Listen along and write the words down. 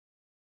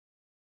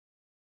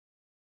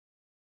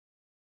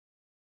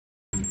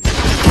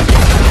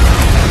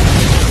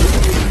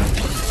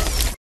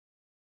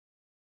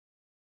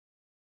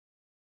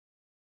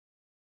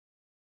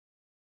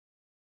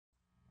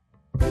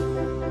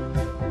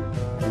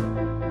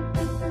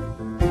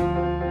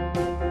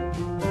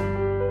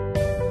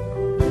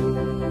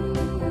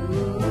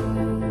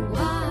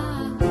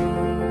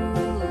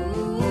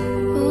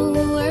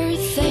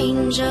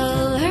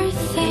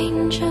Earth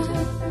angel,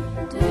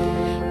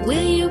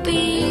 will you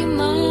be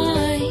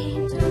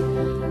mine,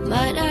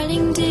 my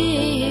darling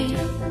dear?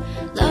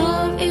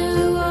 Love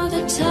you all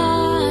the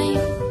time.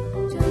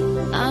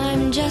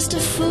 I'm just a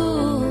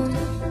fool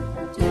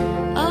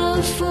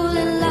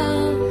in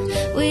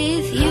love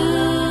with you.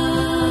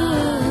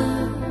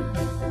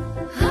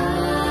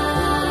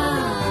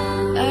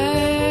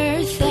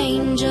 Earth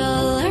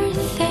angel,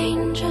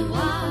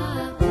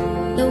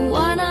 the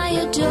one I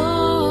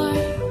adore.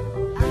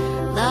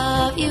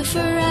 Love you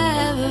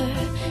forever,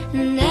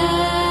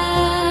 nevermore.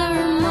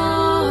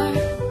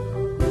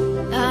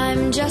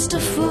 I'm just a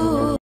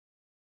fool.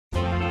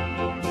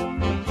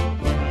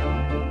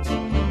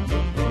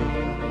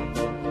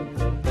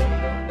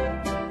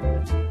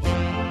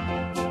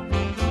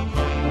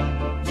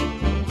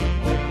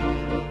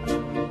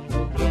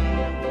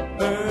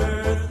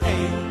 Earth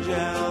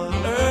angel,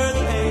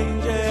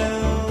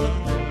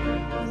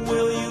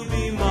 will you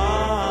be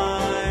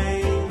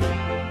mine,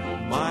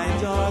 my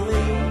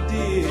darling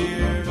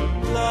dear?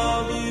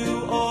 Love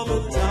you all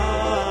the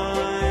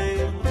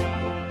time.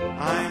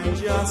 I'm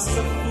just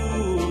a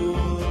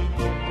fool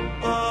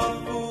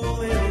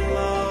in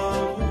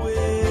love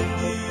with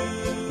you.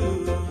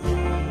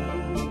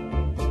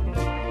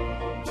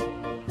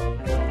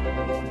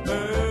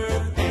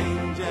 Earth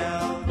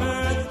angel,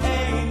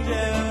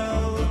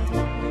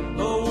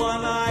 the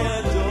one I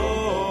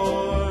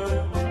adore.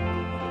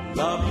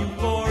 Love you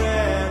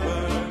forever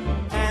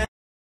and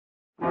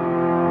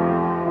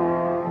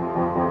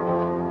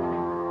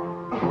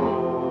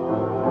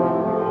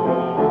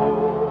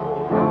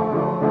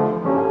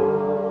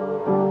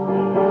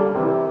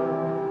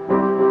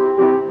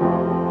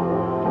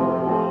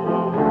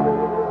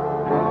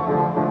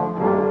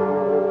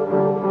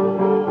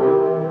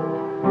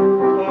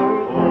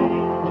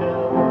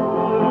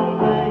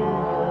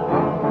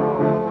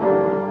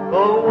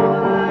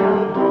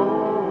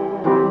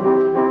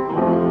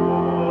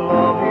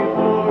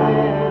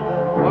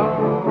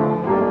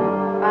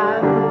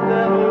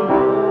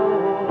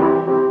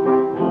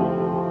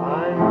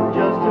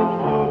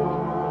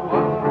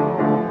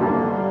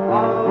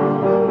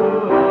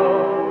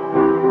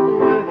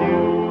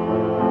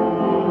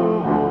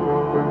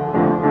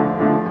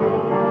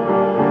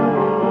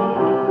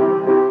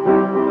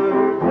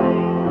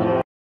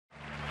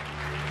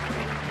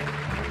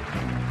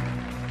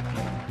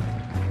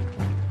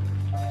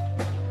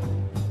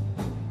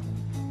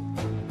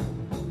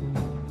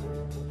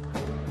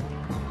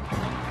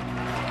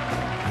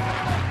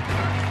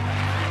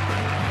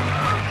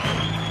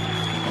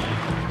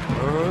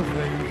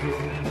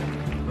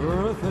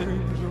Earth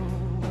angel,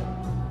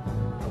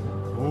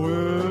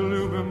 will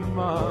you be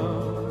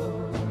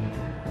mine,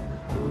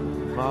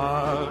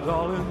 my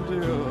darling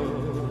dear?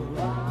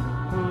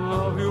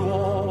 Love you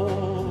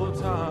all the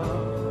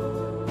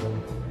time.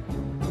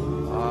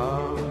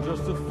 I'm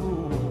just a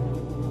fool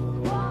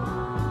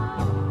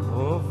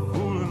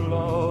in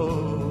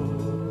love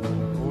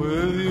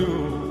with you.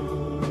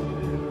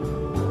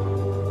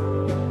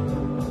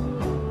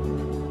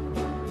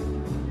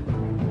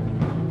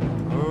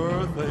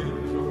 Earth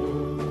angel,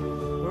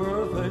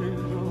 earth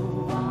angel.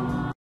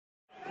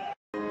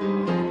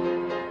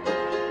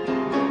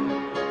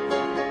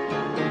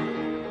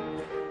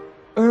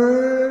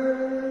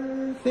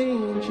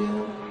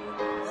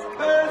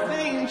 Earth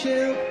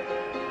angel,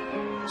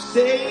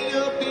 say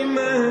you'll be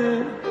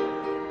mine,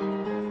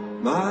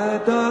 my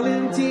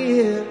darling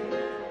dear.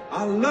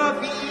 I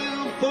love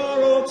you for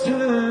all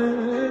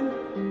time.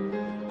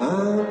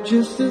 I'm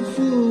just a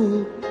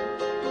fool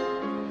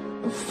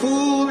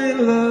in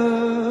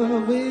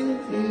love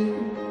with you.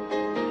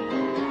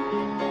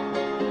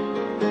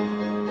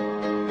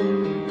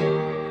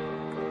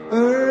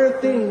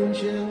 Earth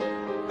angel,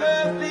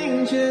 earth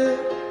angel.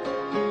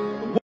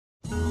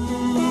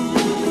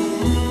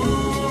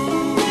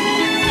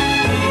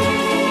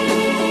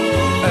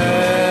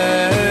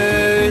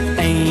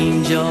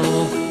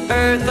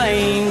 Earth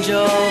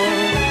angel,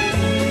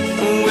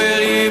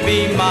 will you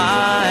be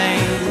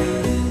mine,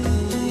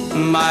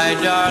 my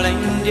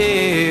darling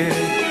dear?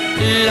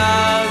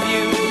 Love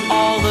you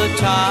all the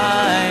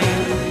time.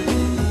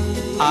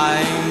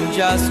 I'm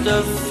just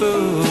a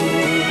fool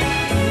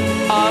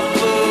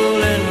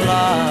in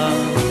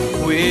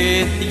love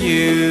with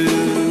you.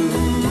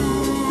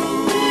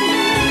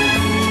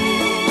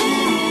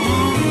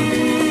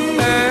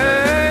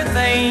 Earth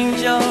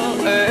angel,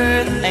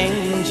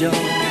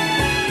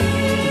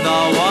 the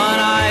one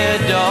I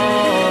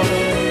adore.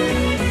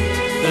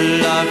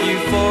 Love you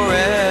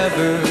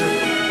forever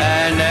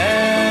and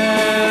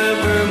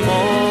evermore.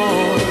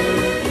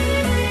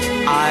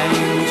 I'm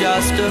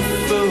just a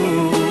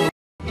fool.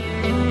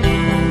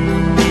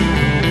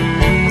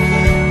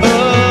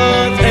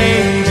 Earth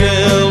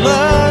angel,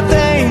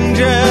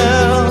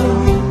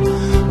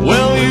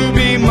 will you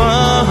be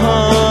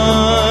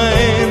mine,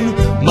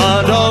 my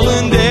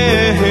darling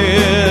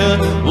dear?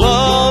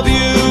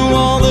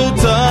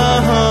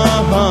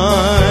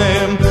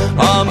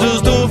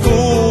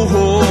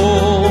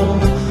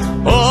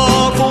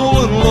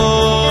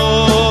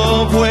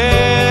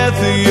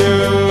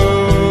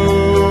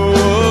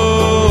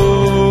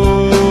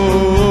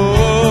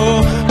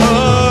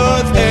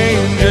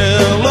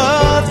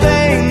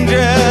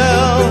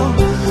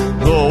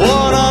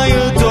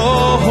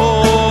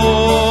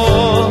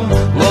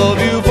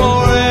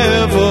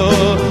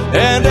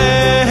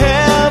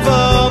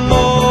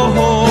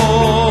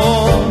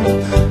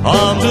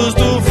 I'm just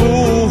a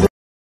fool.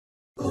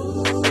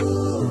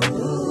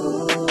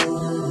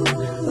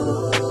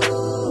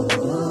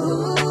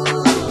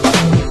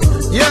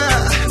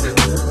 Yeah.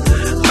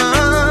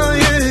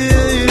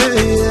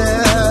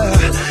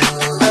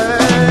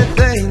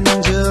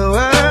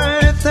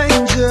 Earth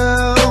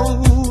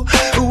angel,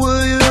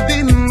 will you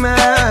be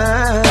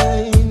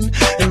mine?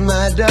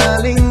 My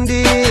darling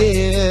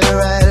dear, I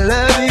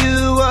love you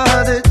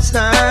all the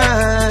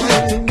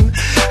time.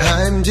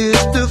 I'm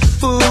just a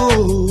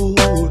fool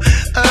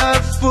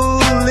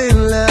in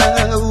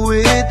love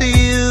with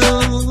you.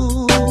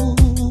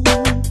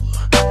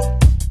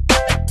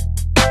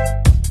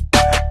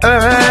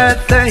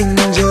 Earth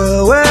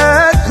angel,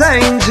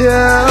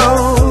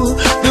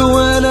 the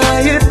one I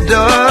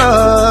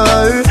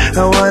adore. I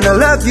wanna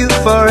love you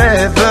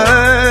forever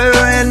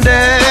and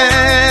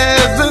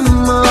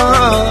evermore.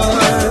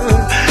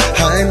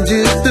 I'm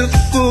just a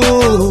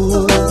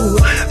fool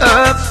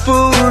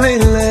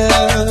in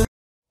love.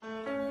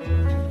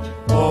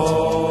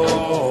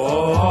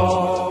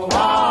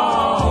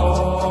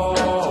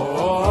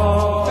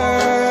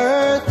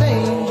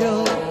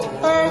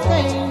 Earth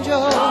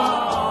angel,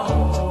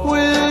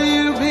 will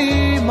you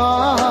be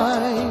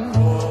mine?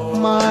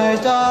 My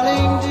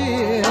darling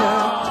dear,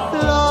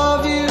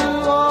 love you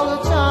all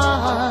the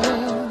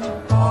time.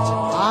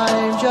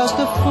 I'm just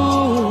a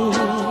fool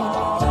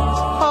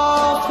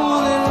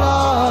in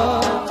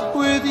love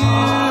with you.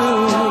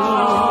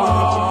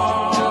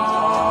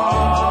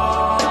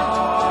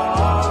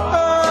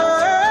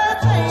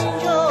 Earth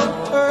angel,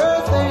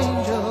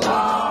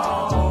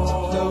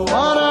 the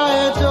one I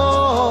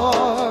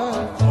adore.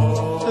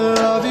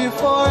 Love you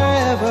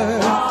forever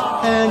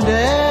and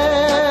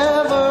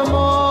evermore.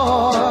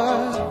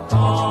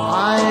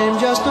 I'm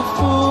just a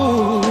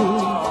fool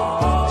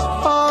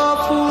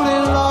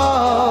in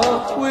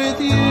love with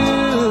you.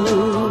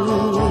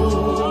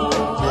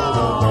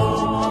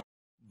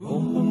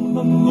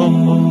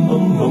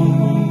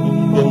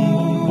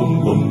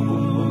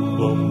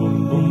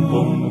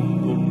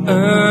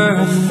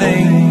 Earth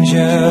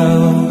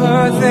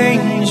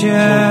angel,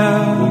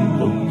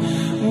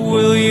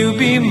 will you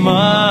be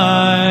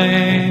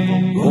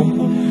mine?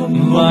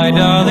 My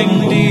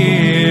darling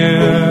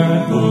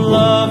dear,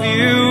 love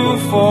you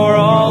for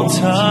all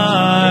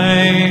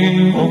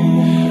time.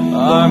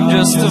 I'm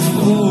just a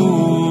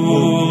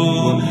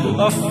fool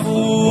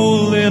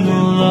in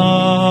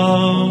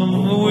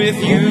love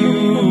with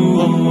you.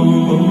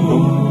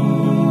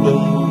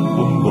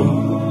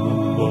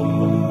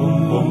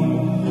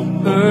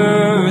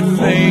 Earth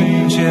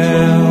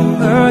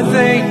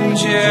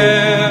angel,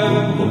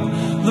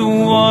 the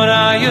one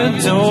I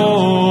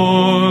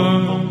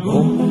adore.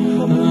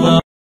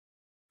 Love.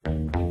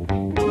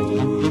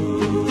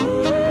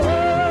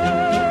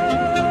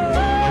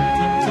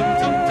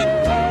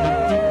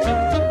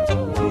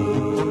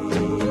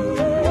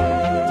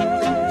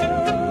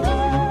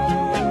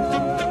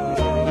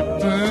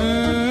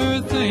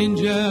 Earth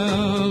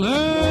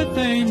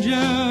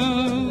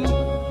angel,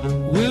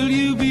 will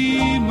you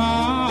be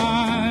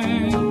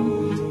mine?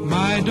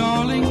 My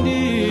darling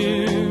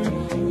dear,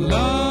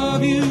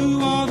 love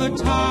you all the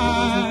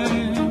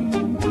time.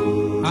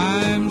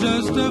 I'm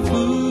just a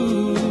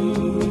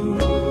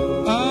fool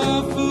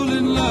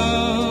in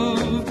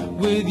love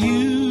with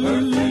you.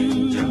 Earth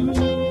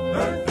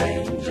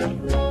angel,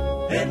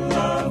 in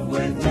love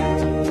with you.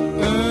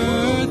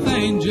 Earth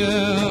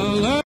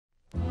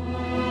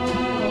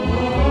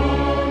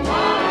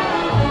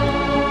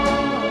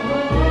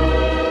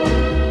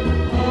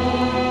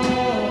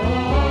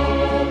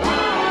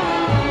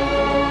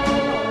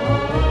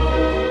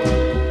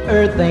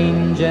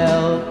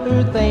angel.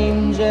 Earth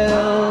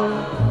angel,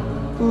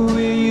 will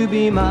you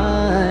be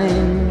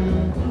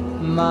mine?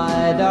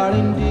 My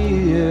darling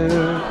dear,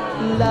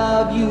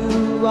 love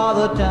you all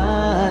the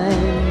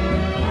time.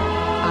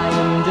 I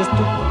am just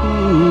a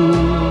fool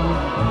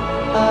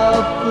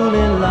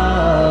in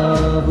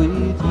love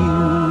with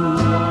you.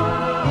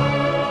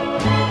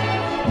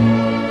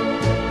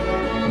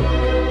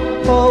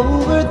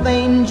 Oh, Earth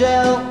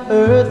angel,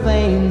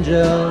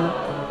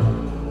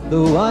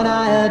 the one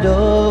I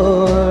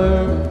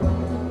adore,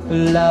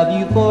 love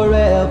you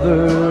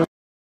forever.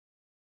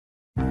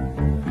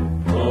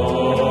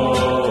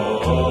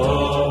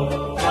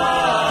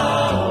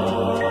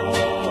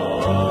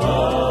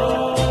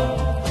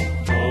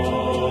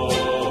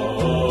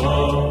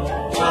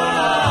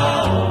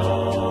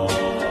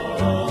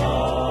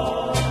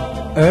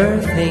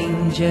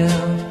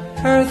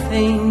 Earth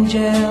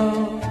angel,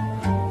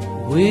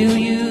 will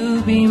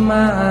you be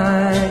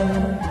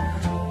mine?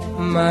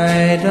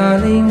 My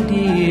darling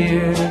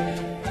dear,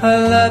 I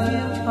love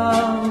you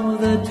all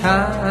the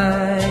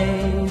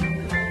time.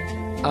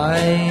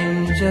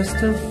 I'm just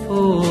a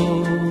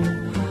fool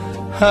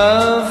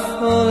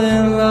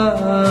in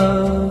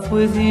love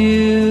with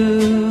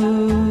you.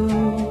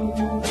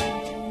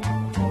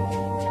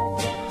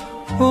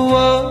 Oh,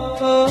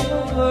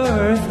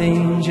 Earth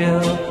angel,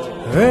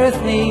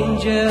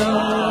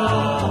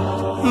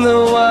 the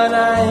one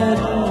I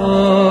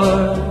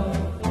adore,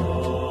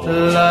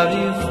 love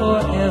you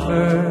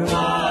forever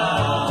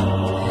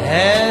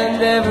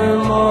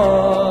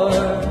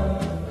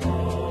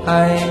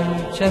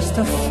I'm just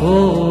a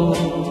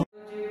fool.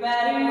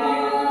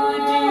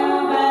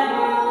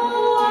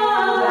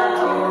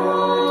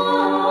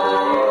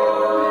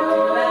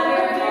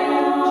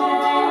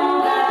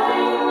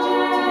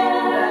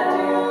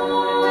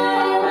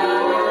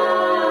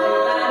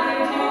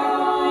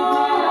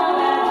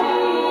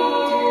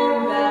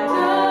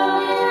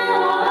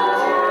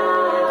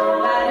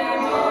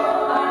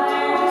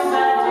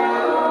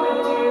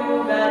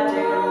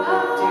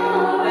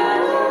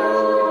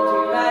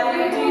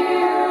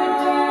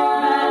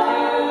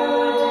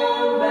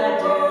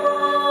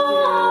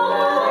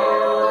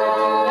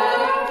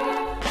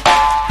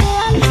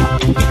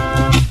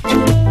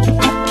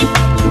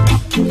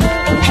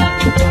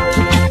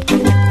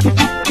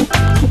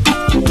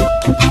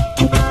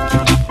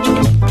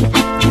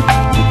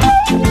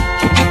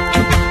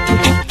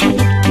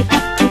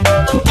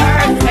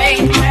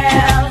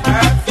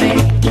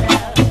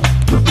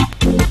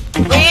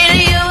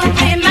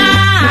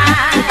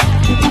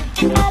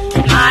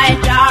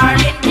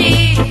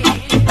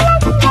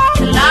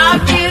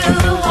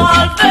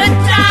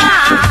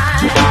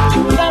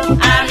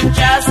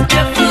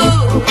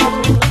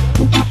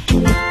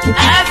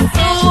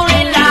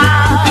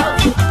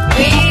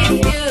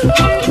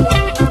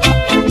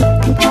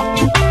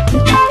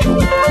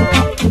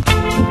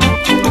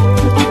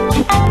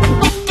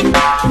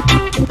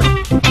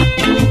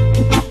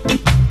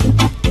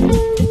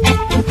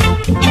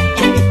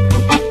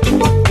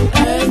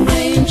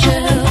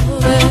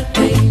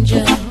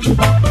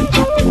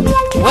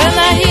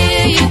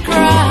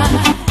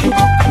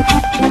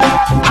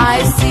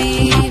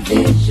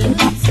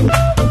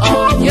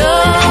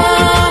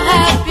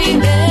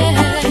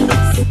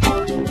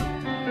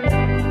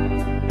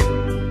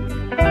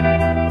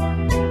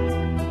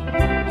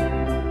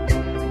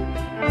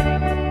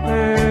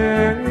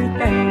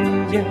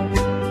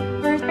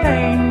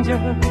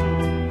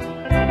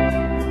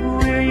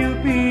 Will you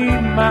be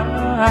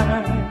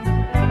mine,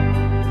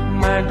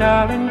 my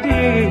darling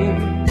dear?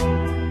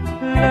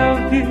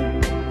 Love you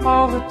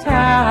all the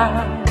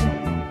time.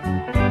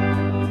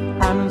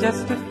 I'm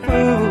just a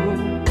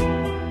fool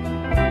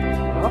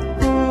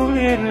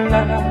in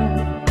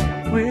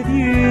love with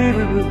you.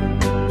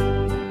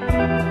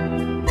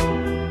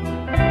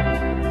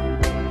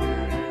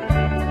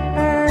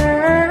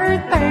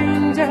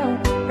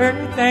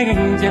 Earth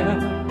angel,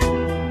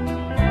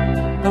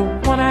 the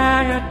one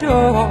I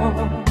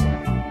adore.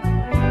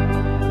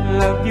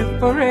 Love you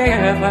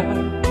forever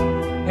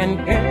and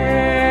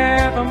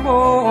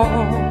evermore.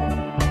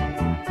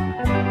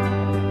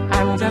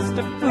 I'm just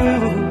a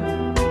fool.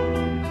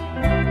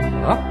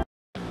 Oh.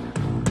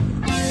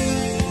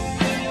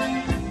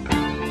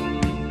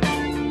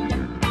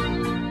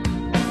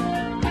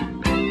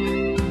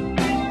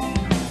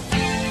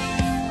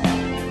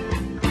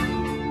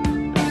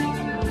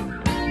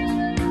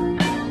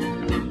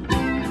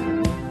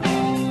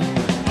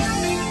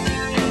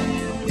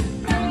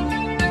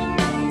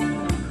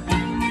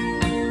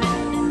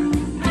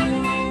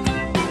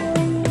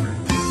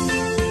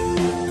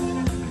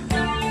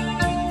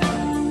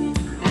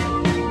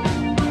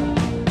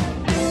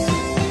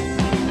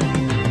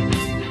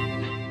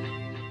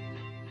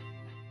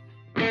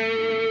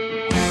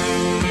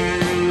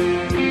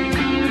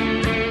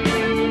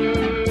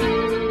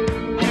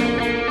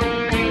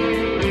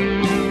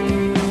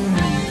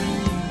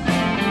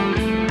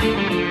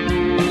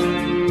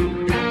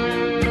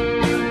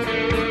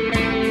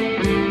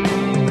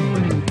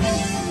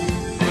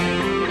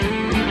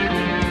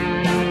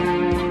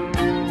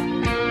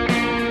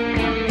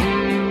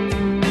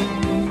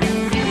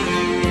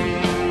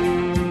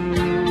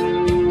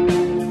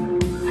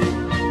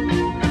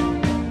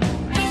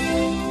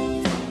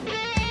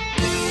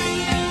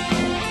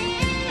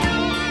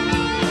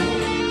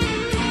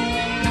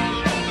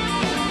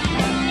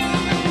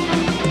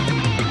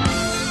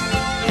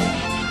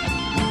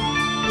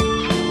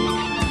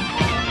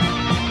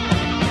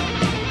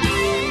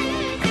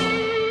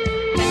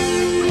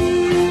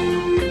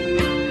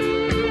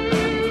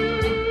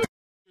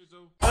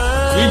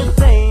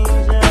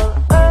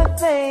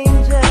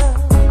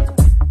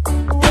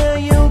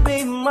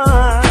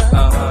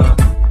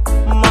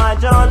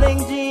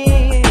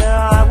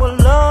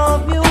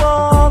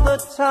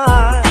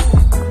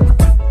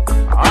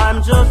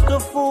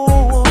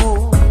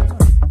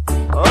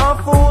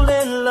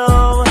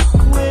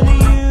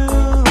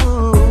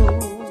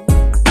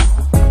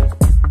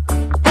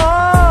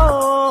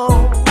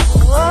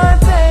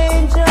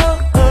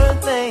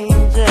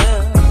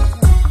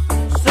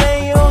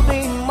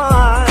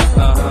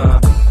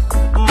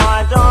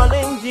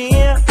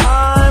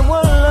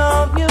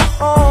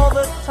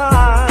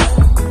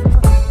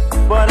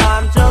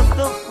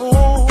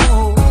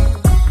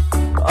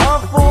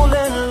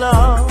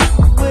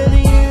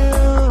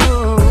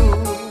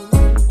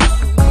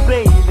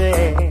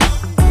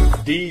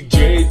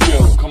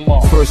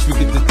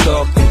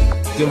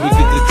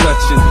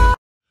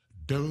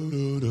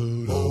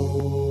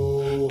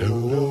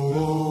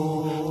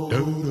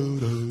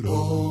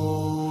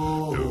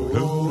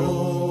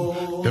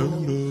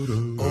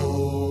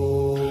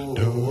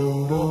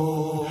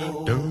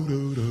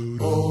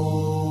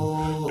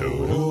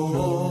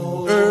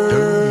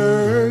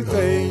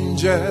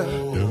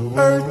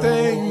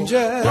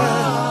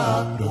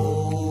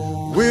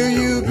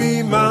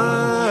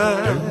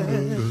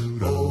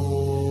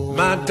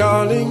 my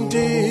darling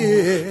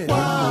dear.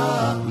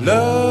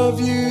 Love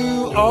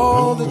you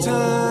all the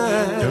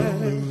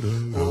time.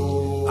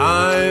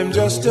 I'm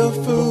just a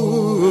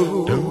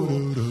fool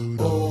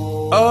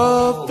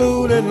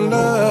in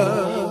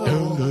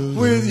love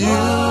with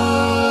you.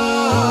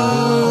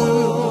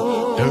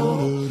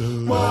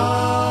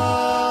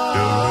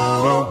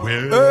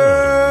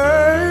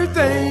 Earth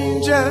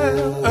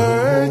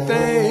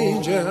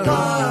angel,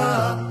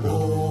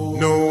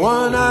 no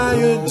one I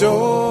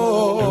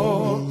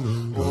adore.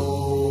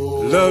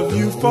 Love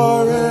you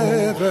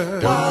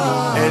forever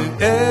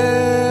and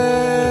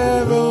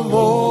evermore.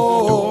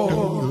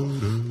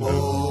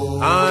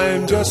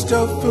 I'm just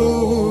a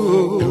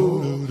fool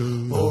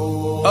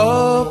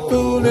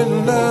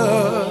in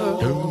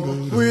love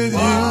with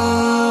you.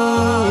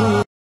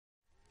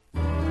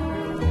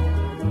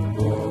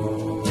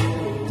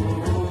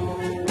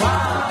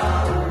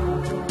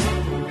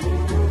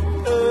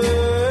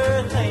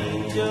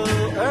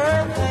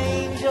 Earth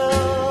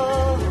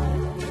angel,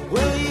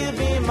 will you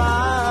be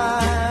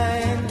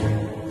mine?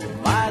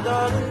 My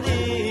darling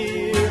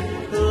dear,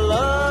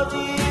 love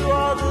you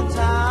all the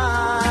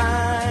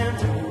time.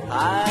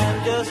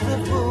 I'm just a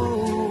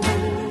fool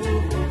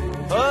in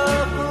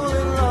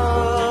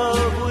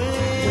love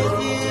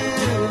with you.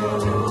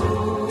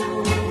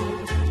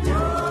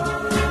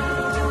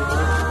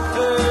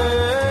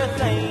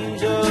 Earth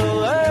angel,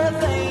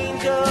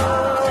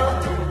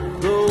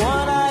 the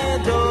one I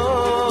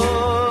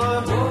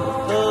adore.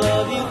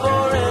 Love you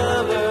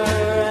forever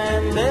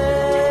and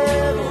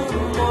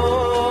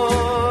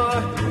evermore.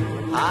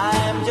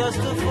 I'm just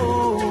a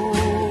fool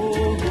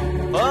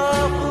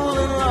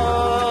in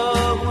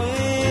love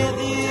with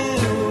you.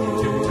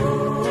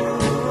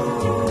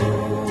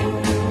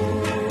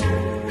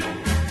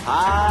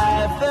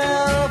 I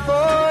fell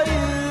for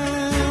you,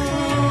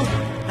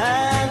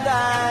 and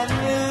I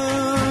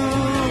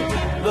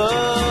knew the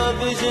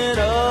vision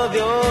of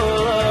your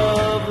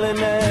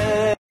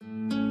loveliness.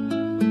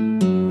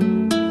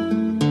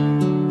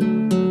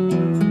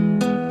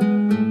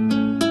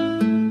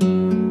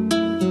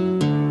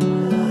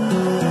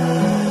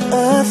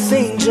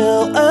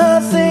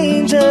 Earth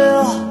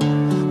angel,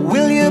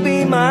 will you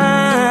be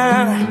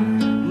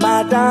mine?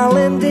 My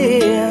darling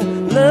dear,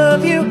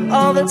 love you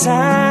all the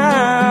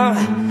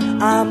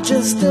time. I'm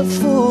just a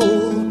fool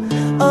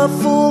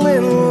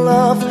in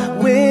love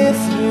with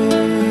you.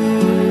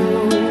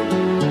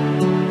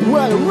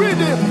 Well,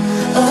 rhythm.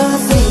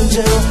 Earth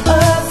angel,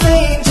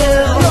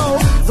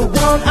 the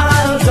one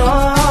I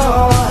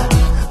adore.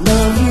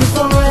 Love you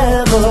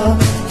forever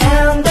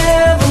and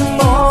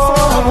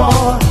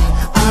evermore.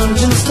 I'm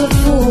just a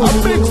fool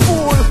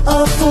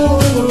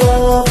in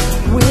love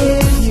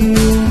with you.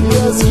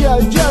 Yes,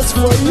 girl, just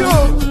for you.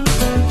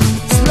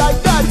 It's like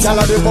that. Tell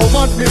her the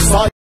moment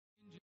beside.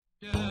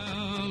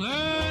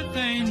 Earth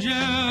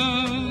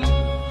angel,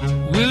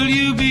 will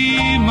you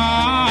be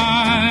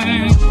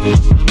mine?